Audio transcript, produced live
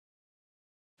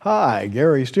Hi,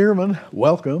 Gary Stearman.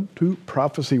 Welcome to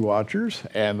Prophecy Watchers.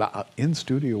 And in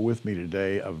studio with me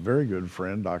today, a very good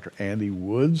friend, Dr. Andy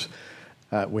Woods.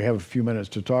 We have a few minutes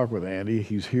to talk with Andy.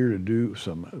 He's here to do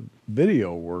some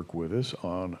video work with us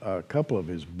on a couple of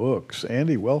his books.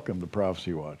 Andy, welcome to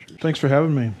Prophecy Watchers. Thanks for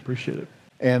having me. Appreciate it.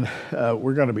 And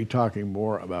we're going to be talking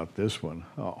more about this one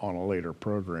on a later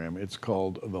program. It's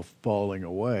called The Falling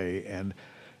Away, and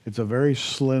it's a very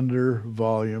slender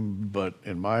volume, but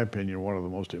in my opinion, one of the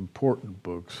most important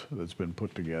books that's been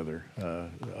put together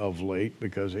of late,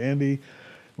 because, Andy,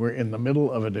 we're in the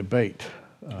middle of a debate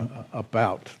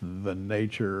about the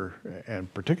nature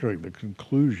and particularly the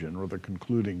conclusion or the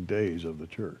concluding days of the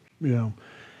church. Yeah.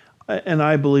 And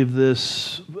I believe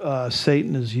this,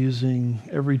 Satan is using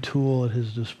every tool at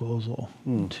his disposal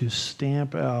to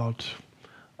stamp out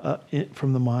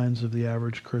from the minds of the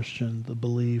average Christian the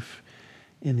belief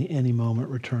in the any moment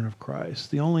return of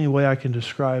Christ. The only way I can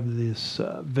describe this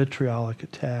vitriolic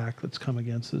attack that's come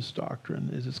against this doctrine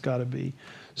is it's got to be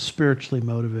spiritually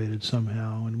motivated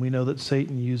somehow. And we know that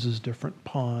Satan uses different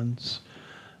pawns,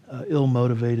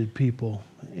 ill-motivated people.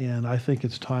 And I think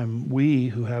it's time we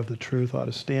who have the truth ought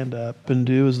to stand up and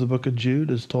do as the book of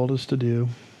Jude has told us to do,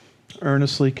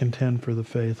 earnestly contend for the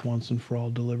faith once and for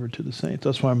all delivered to the saints.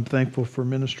 That's why I'm thankful for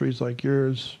ministries like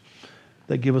yours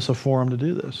that give us a forum to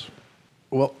do this.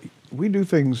 Well, we do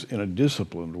things in a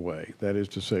disciplined way. That is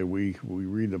to say, we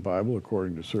read the Bible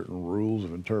according to certain rules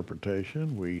of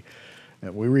interpretation. We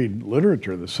read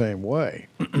literature the same way.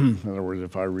 In other words,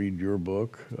 if I read your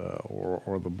book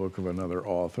or the book of another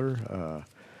author,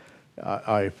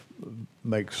 I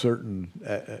make certain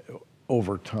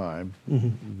over time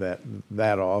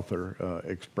that author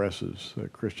expresses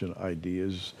Christian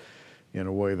ideas in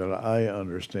a way that I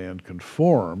understand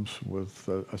conforms with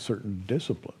a certain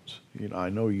disciplines. You know, I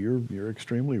know you're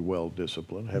extremely well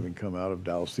disciplined, having come out of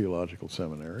Dallas Theological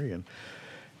Seminary,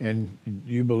 and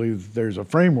you believe there's a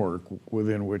framework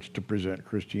within which to present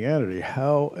Christianity.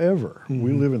 However,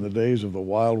 we live in the days of the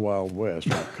wild, wild west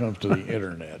when it comes to the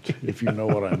internet, if you know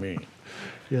what I mean.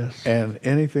 Yes. And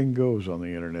anything goes on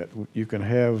the internet. You can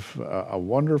have a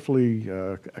wonderfully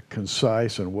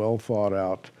concise and well thought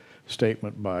out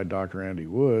statement by Dr. Andy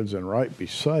Woods, and right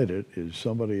beside it is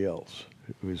somebody else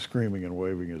who is screaming and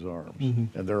waving his arms.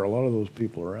 And there are a lot of those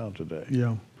people around today.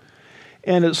 Yeah.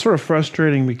 And it's sort of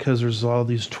frustrating because there's all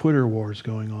these Twitter wars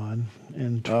going on,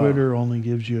 and Twitter only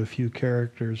gives you a few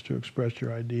characters to express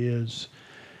your ideas.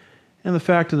 And the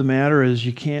fact of the matter is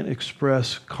you can't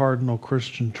express cardinal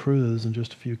Christian truths in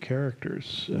just a few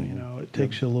characters. You know, it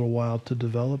takes you a little while to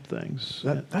develop things.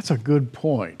 That's a good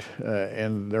point.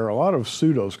 And there are a lot of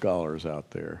pseudo-scholars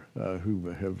out there who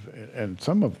have, and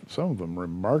some of them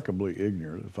remarkably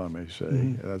ignorant, if I may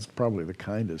say. That's probably the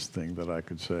kindest thing that I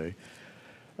could say.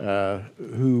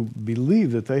 Who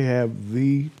believe that they have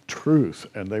the truth,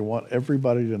 and they want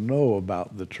everybody to know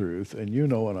about the truth. And you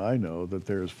know and I know that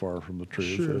they're as far from the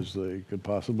truth as they could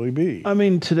possibly be. I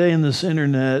mean, today in this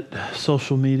internet,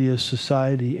 social media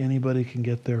society, anybody can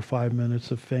get their 5 minutes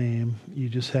of fame. You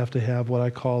just have to have what I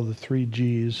call the 3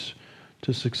 Gs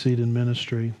to succeed in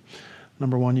ministry.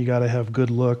 Number 1, you got to have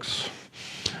good looks.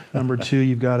 Number 2,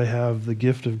 you've got to have the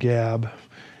gift of gab.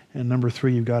 And number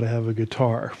 3, you've got to have a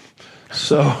guitar.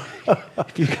 So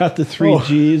if you've got the 3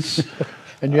 Gs.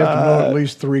 And you have to know at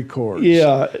least 3 chords.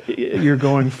 Yeah, you're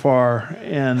going far.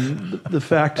 And the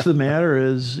fact of the matter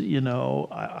is, you know,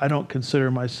 I don't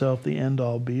consider myself the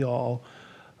end-all, be-all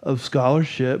of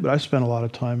scholarship, but I spent a lot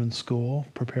of time in school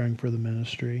preparing for the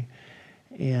ministry.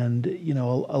 And, you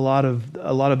know, a lot of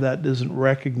that isn't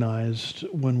recognized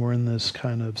when we're in this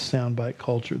kind of soundbite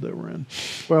culture that we're in.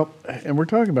 Well, and we're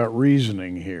talking about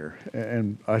reasoning here.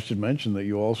 And I should mention that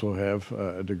you also have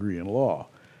a degree in law.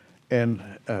 And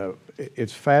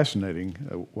it's fascinating.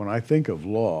 When I think of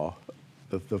law,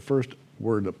 the first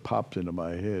word that pops into my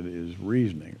head is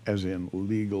reasoning, as in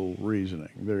legal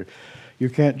reasoning. You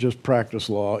can't just practice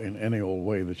law in any old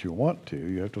way that you want to.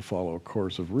 You have to follow a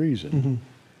course of reason.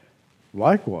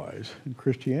 Likewise, in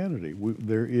Christianity,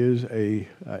 there is a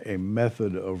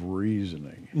method of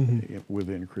reasoning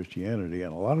within Christianity,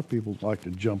 and a lot of people like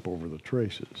to jump over the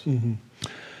traces.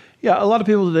 Yeah, a lot of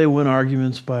people today win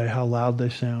arguments by how loud they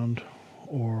sound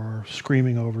or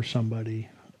screaming over somebody.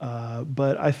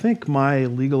 But I think my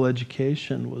legal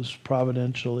education was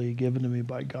providentially given to me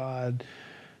by God,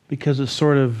 because it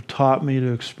sort of taught me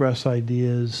to express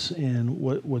ideas in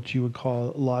what you would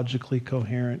call a logically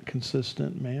coherent,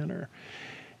 consistent manner.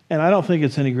 And I don't think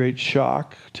it's any great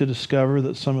shock to discover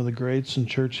that some of the greats in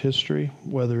church history,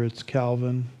 whether it's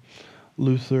Calvin,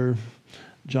 Luther,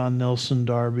 John Nelson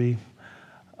Darby,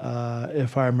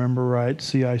 if I remember right,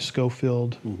 C.I.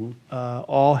 Schofield,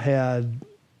 all had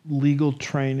legal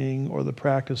training or the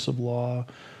practice of law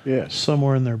Yes.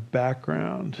 somewhere in their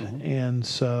background. And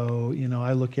so,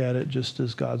 I look at it just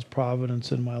as God's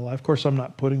providence in my life. Of course, I'm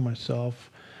not putting myself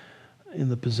in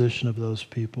the position of those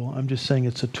people. I'm just saying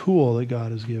it's a tool that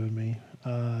God has given me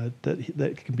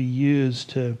that can be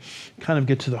used to kind of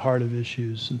get to the heart of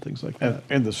issues and things like that.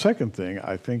 And the second thing,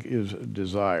 I think, is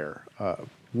desire.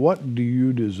 What do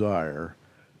you desire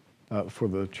for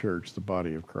the church, the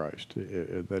body of Christ?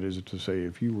 That is to say,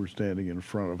 if you were standing in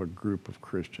front of a group of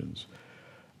Christians,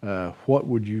 what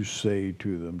would you say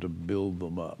to them to build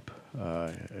them up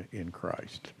in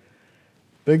Christ?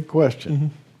 Big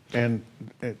question. And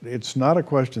it's not a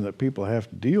question that people have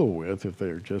to deal with if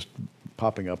they're just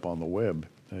popping up on the web,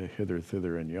 hither,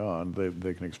 thither, and yon.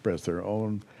 They can express their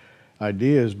own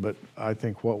ideas, but I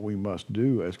think what we must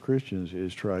do as Christians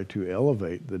is try to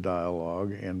elevate the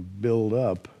dialogue and build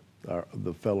up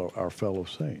our fellow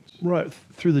saints. Right,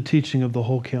 through the teaching of the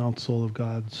whole counsel of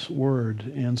God's Word.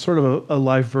 And sort of a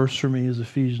life verse for me is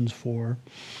Ephesians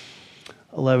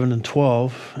 4:11 and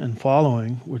 12 and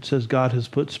following, which says God has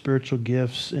put spiritual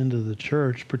gifts into the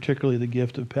church, particularly the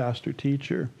gift of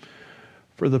pastor-teacher,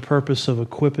 for the purpose of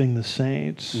equipping the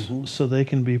saints so they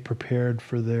can be prepared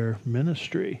for their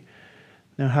ministry.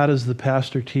 Now, how does the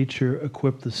pastor-teacher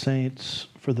equip the saints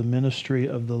for the ministry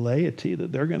of the laity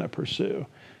that they're going to pursue?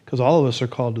 Because all of us are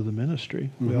called to the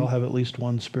ministry. We all have at least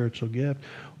one spiritual gift.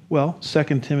 Well,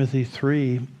 2 Timothy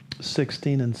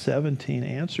 3:16 and 17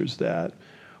 answers that,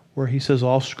 where he says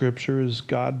all Scripture is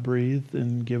God-breathed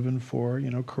and given for,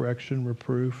 correction,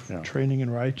 reproof, training in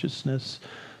righteousness,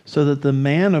 so that the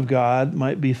man of God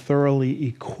might be thoroughly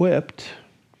equipped,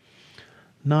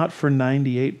 not for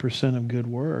 98% of good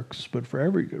works, but for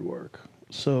every good work.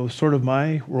 So sort of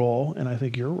my role, and I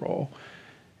think your role,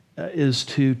 is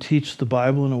to teach the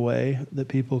Bible in a way that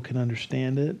people can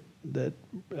understand it, that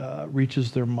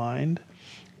reaches their mind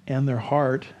and their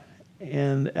heart.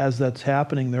 And as that's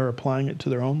happening, they're applying it to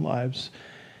their own lives,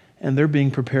 and they're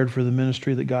being prepared for the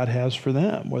ministry that God has for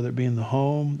them, whether it be in the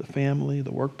home, the family,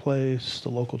 the workplace, the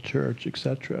local church,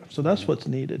 etc. So that's what's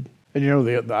needed.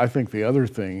 And I think the other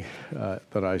thing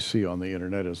that I see on the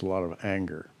internet is a lot of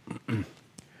anger.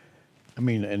 I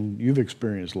mean, and you've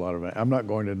experienced a lot of. I'm not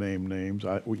going to name names.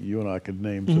 You and I could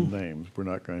name some names. We're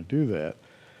not going to do that.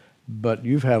 But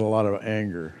you've had a lot of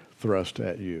anger thrust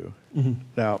at you.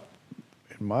 Now,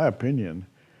 in my opinion,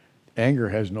 anger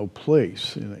has no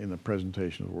place in the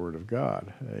presentation of the Word of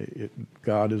God.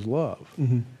 God is love.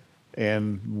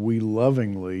 And we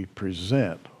lovingly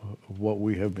present what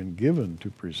we have been given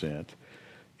to present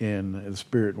in the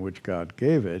spirit in which God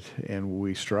gave it, and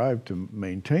we strive to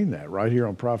maintain that. Right here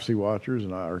on Prophecy Watchers,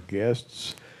 and our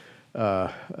guests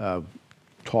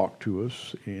talk to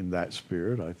us in that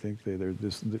spirit. I think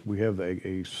we have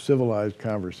a civilized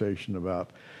conversation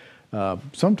about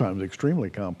sometimes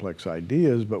extremely complex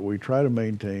ideas, but we try to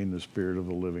maintain the spirit of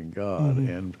the living God.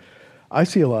 And I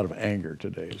see a lot of anger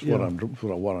today is what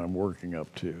I'm working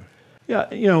up to.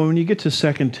 Yeah, when you get to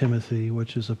 2 Timothy,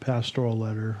 which is a pastoral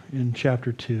letter, in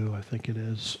chapter 2, I think it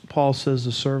is, Paul says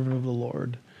the servant of the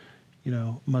Lord,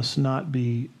 must not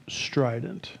be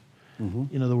strident.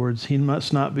 In other words, he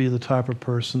must not be the type of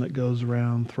person that goes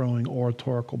around throwing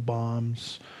oratorical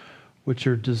bombs, which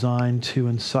are designed to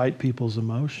incite people's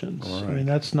emotions. Right. I mean,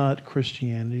 that's not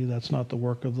Christianity. That's not the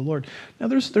work of the Lord. Now,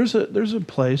 there's a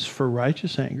place for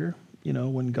righteous anger.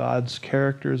 When God's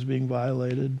character is being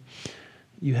violated.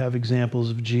 You have examples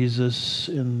of Jesus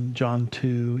in John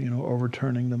 2,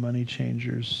 overturning the money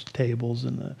changers' tables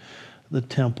in the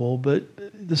temple. But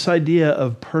this idea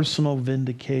of personal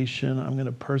vindication, I'm going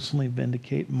to personally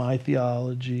vindicate my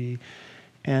theology,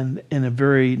 and in a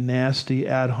very nasty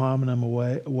ad hominem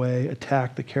way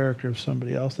attack the character of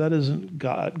somebody else, that isn't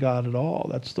God at all.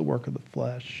 That's the work of the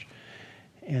flesh.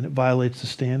 And it violates the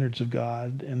standards of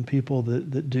God. And people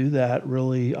that do that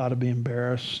really ought to be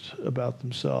embarrassed about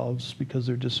themselves because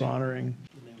they're dishonoring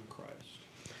the name of Christ.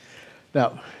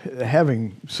 Now,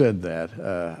 having said that,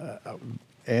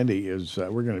 Andy,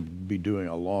 we're going to be doing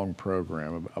a long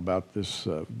program about this.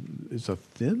 It's a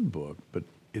thin book, but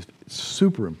it's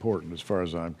super important as far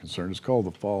as I'm concerned. It's called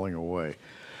The Falling Away.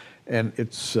 And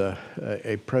it's a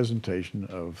presentation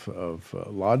of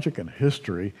logic and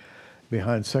history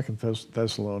behind 2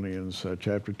 Thessalonians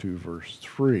chapter 2, verse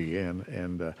 3,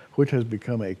 and which has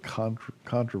become a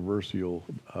controversial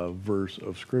verse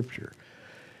of Scripture.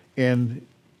 And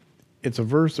it's a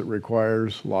verse that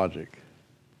requires logic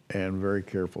and very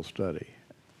careful study.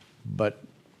 But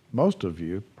most of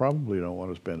you probably don't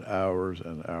want to spend hours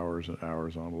and hours and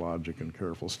hours on logic and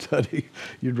careful study.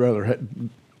 You'd rather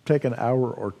take an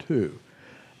hour or two.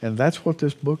 And that's what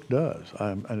this book does.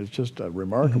 And it's just a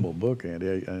remarkable book,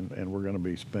 Andy, and we're going to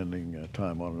be spending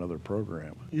time on another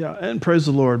program. Yeah, and praise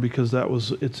the Lord, because that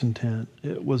was its intent.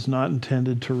 It was not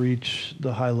intended to reach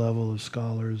the high level of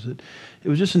scholars. It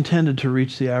was just intended to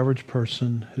reach the average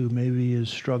person who maybe is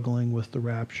struggling with the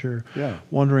rapture,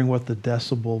 wondering what the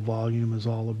decibel volume is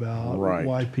all about,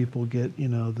 why people get,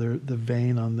 the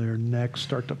vein on their neck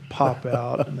start to pop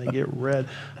out and they get red.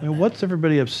 I mean, what's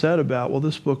everybody upset about? Well,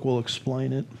 this book will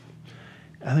explain it.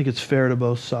 I think it's fair to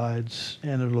both sides,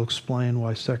 and it'll explain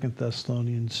why 2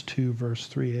 Thessalonians 2, verse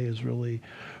 3a is really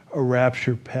a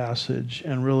rapture passage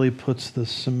and really puts the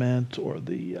cement, or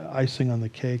the icing on the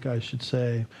cake, I should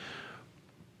say,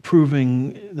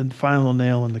 proving the final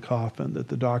nail in the coffin that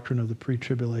the doctrine of the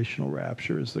pre-tribulational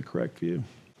rapture is the correct view.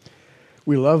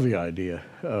 We love the idea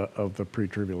of the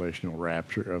pre-tribulational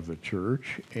rapture of the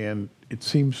church, and it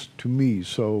seems to me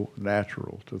so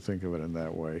natural to think of it in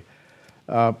that way.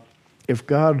 If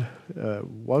God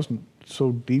wasn't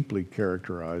so deeply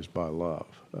characterized by love,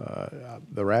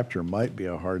 the rapture might be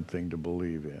a hard thing to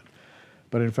believe in.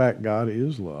 But in fact, God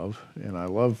is love, and I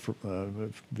love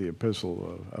the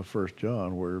epistle of 1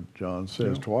 John, where John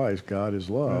says twice, God is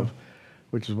love,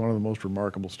 which is one of the most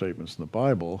remarkable statements in the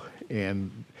Bible.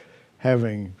 And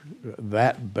having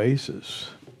that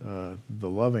basis, the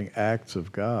loving acts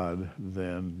of God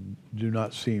then do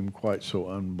not seem quite so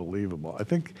unbelievable. I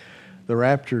think the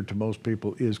rapture to most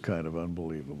people is kind of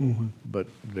unbelievable, but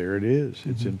there it is.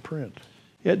 It's in print.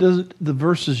 Yeah, it doesn't. The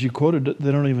verses you quoted,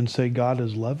 they don't even say God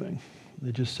is loving.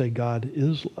 They just say God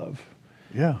is love.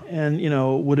 Yeah. And,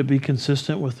 would it be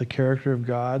consistent with the character of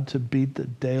God to beat the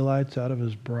daylights out of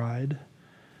his bride,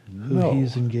 who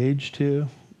he's engaged to,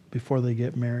 before they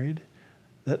get married?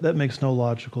 That makes no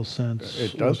logical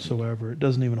sense whatsoever. It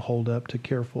doesn't even hold up to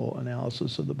careful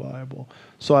analysis of the Bible.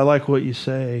 So I like what you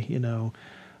say,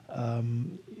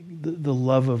 the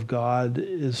love of God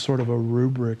is sort of a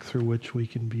rubric through which we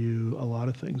can view a lot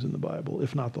of things in the Bible,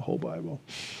 if not the whole Bible.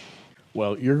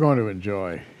 Well, you're going to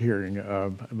enjoy hearing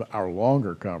our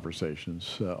longer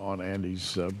conversations on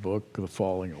Andy's book, The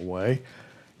Falling Away,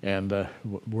 and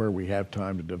where we have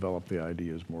time to develop the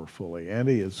ideas more fully.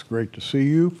 Andy, it's great to see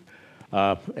you,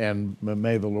 and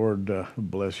may the Lord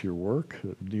bless your work.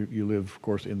 You live, of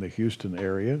course, in the Houston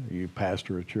area. You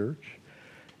pastor a church.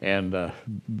 And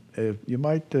you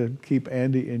might keep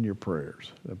Andy in your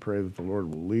prayers. I pray that the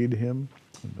Lord will lead him,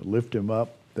 and lift him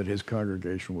up, that his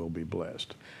congregation will be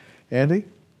blessed. Andy,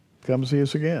 come see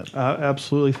us again.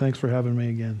 Absolutely. Thanks for having me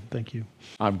again. Thank you.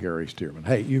 I'm Gary Stearman.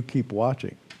 Hey, you keep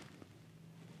watching.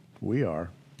 We are.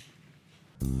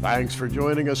 Thanks for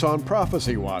joining us on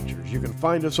Prophecy Watchers. You can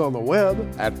find us on the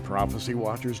web at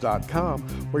prophecywatchers.com,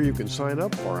 where you can sign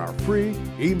up for our free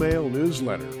email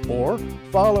newsletter, or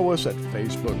follow us at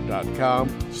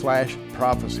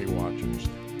facebook.com/prophecywatchers.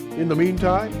 In the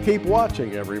meantime, keep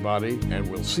watching, everybody,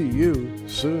 and we'll see you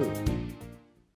soon.